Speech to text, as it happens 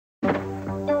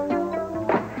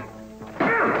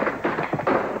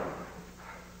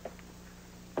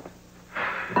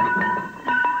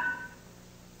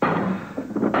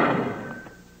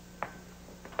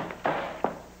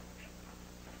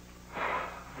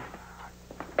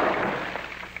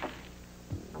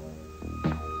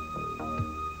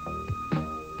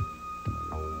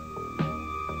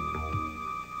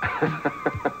It's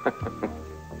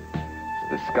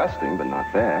disgusting, but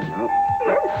not bad. No.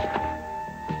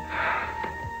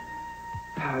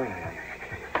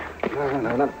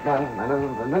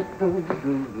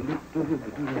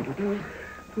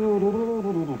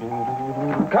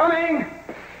 Coming!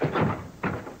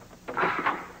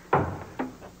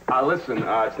 Listen,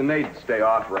 it's the maid's day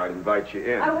off, or I'd invite you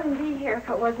in. I wouldn't be here if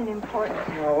it wasn't important.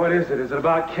 Well, what is it? Is it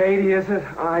about Katie, is it?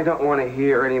 I don't want to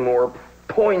hear any more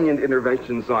poignant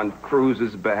interventions on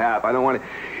Cruz's behalf. I don't want to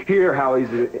hear how he's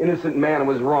an innocent man and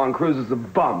was wrong. Cruz is a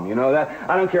bum, you know that?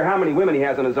 I don't care how many women he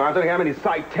has on his arms. I don't care how many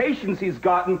citations he's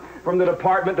gotten from the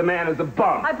department. The man is a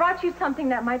bum. I brought you something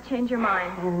that might change your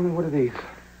mind. Oh, what are these?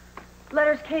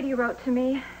 Letters Katie wrote to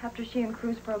me after she and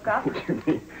Cruz broke up. What do you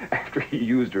mean? After he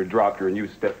used her, dropped her, and you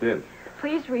stepped in?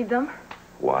 Please read them.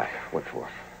 Why? What for?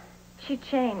 She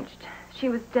changed. She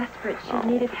was desperate. She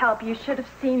needed help. You should have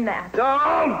seen that.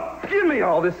 Don't give me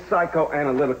all this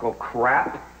psychoanalytical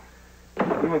crap.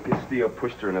 You and Castillo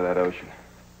pushed her into that ocean.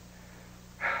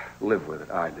 Live with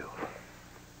it. I do.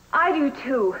 I do,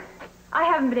 too. I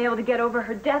haven't been able to get over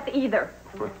her death either.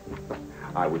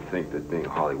 I would think that being a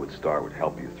Hollywood star would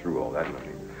help you through all that. I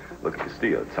mean, look at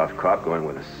Castillo, tough cop, going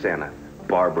with a Santa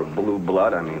Barbara blue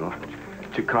blood. I mean,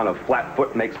 Chicano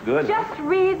flatfoot makes good. Just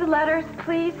read the letters,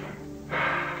 please.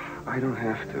 I don't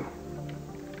have to.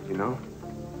 You know?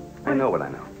 I know what I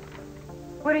know.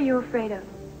 What are you afraid of?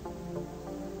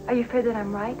 Are you afraid that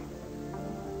I'm right?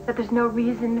 That there's no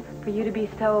reason for you to be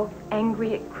so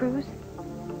angry at Cruz?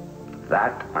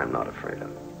 That I'm not afraid of.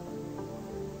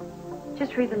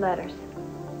 Just read the letters.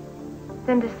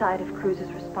 Then decide if Cruz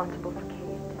is responsible for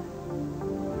Katie's death.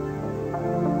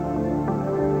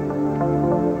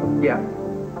 Yeah.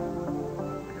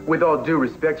 With all due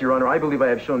respect, Your Honor, I believe I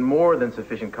have shown more than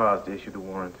sufficient cause to issue the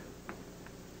warrant.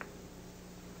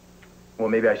 Well,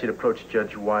 maybe I should approach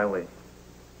Judge Wiley.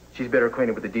 She's better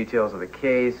acquainted with the details of the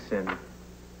case, and of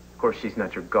course, she's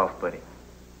not your golf buddy.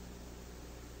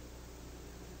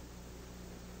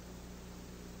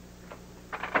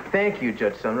 Thank you,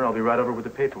 Judge Sumner. I'll be right over with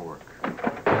the paperwork.